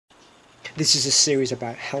This is a series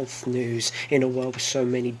about health news in a world with so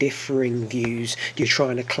many differing views. You're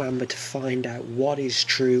trying to clamber to find out what is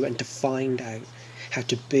true and to find out how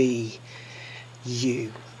to be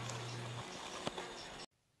you.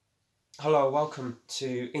 Hello, welcome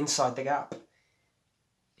to Inside the Gap,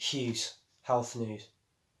 HEWS Health News.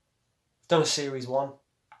 I've done a series 1.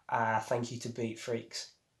 Thank you to Beat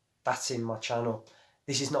Freaks. That's in my channel.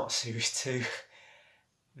 This is not a series 2.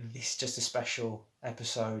 This is just a special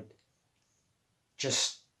episode,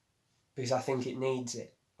 just because I think it needs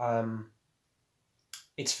it.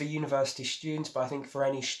 It's for university students, but I think for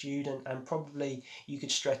any student, and probably you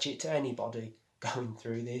could stretch it to anybody going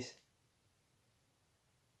through this.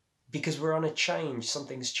 Because we're on a change,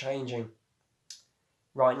 something's changing.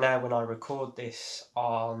 Right now, when I record this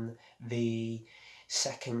on the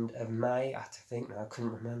 2nd of May, I think, no, I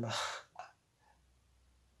couldn't remember.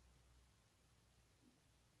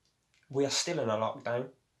 We are still in a lockdown.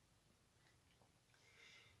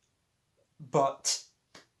 But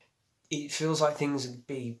it feels like things will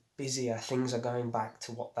be busier, things are going back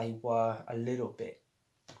to what they were a little bit.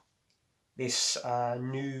 This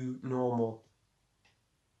new normal.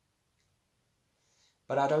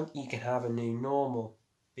 But I don't think you can have a new normal,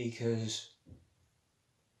 because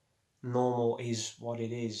normal is what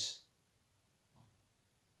it is.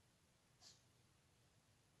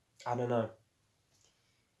 I don't know.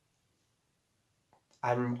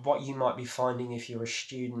 And what you might be finding if you're a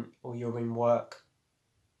student or you're in work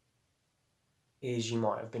is you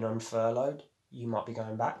might have been unfurloughed, you might be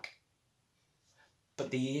going back. But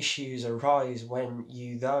the issues arise when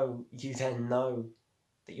you then know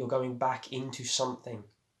that you're going back into something,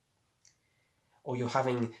 or you're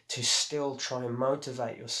having to still try and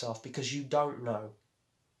motivate yourself because you don't know.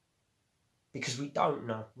 Because we don't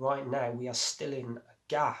know. Right now we are still in a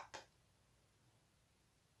gap.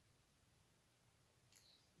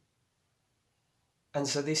 And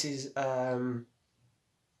so this is to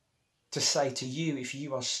say to you, if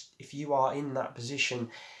you are in that position,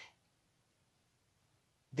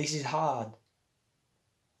 this is hard.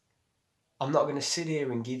 I'm not going to sit here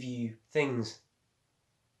and give you things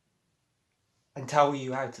and tell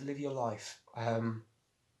you how to live your life.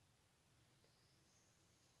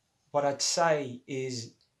 What I'd say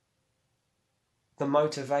is the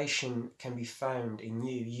motivation can be found in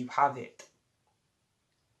you. You have it.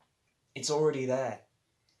 It's already there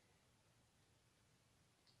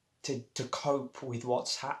to cope with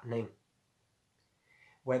what's happening.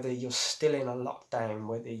 Whether you're still in a lockdown,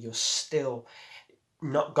 whether you're still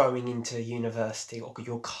not going into university or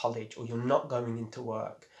your college, or you're not going into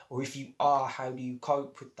work, or if you are, how do you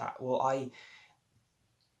cope with that? Well,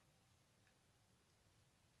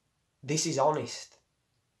 this is honest,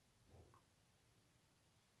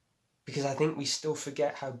 because I think we still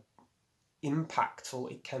forget how impactful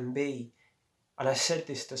it can be. And I said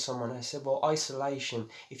this to someone, I said, well, isolation,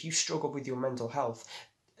 if you struggle with your mental health,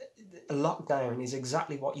 a lockdown is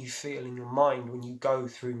exactly what you feel in your mind when you go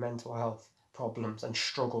through mental health problems and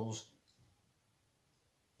struggles.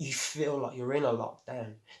 You feel like you're in a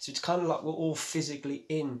lockdown. So it's kind of like we're all physically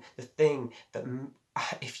in the thing that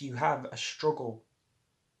if you have a struggle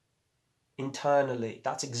internally,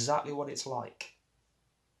 that's exactly what it's like.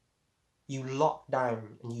 You lock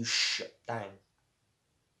down and you shut down.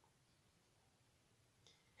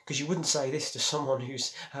 Because you wouldn't say this to someone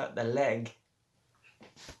who's hurt their leg.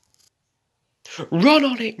 Run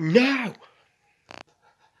on it now!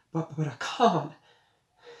 But I can't.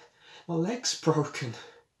 My leg's broken.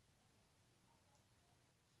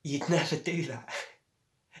 You'd never do that.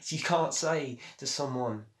 You can't say to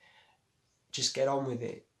someone, just get on with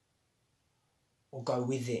it, or go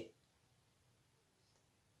with it.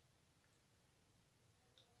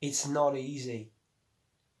 It's not easy.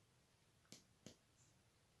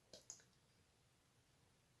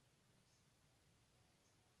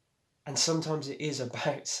 And sometimes it is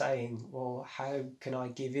about saying, well, how can I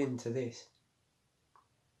give in to this?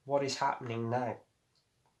 What is happening now?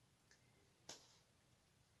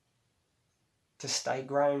 To stay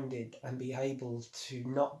grounded and be able to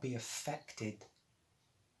not be affected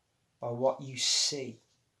by what you see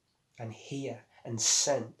and hear and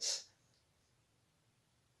sense.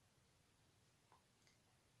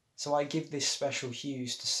 So I give this special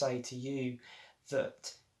HEWS to say to you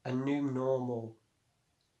that a new normal,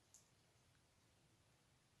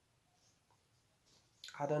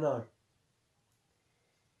 I don't know.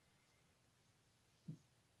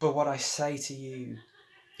 But what I say to you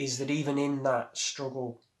is that even in that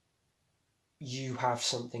struggle, you have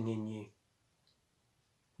something in you.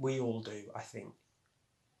 We all do, I think.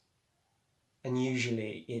 And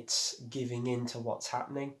usually it's giving in to what's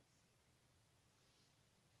happening.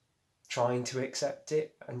 trying to accept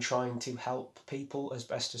it and trying to help people as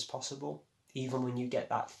best as possible, even when you get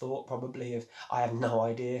that thought probably of, I have no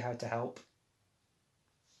idea how to help.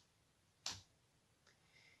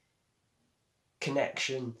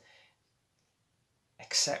 Connection,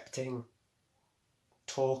 accepting,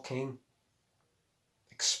 talking,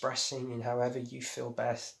 expressing in however you feel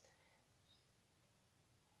best.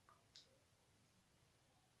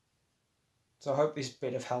 So I hope this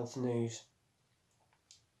bit of health news,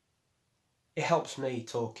 it helps me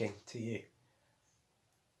talking to you.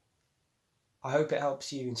 I hope it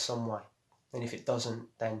helps you in some way. And if it doesn't,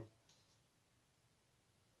 then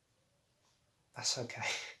that's okay.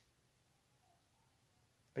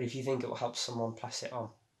 But if you think it will help someone, pass it on.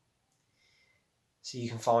 So you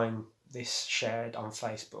can find this shared on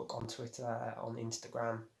Facebook, on Twitter, on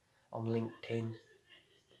Instagram, on LinkedIn.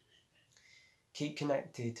 Keep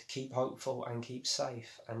connected, keep hopeful, and keep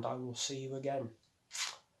safe. And I will see you again.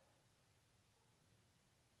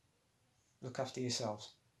 Look after yourselves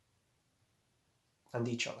and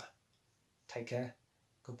each other. Take care.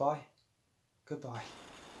 Goodbye. Goodbye.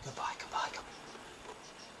 Goodbye. Goodbye. Goodbye.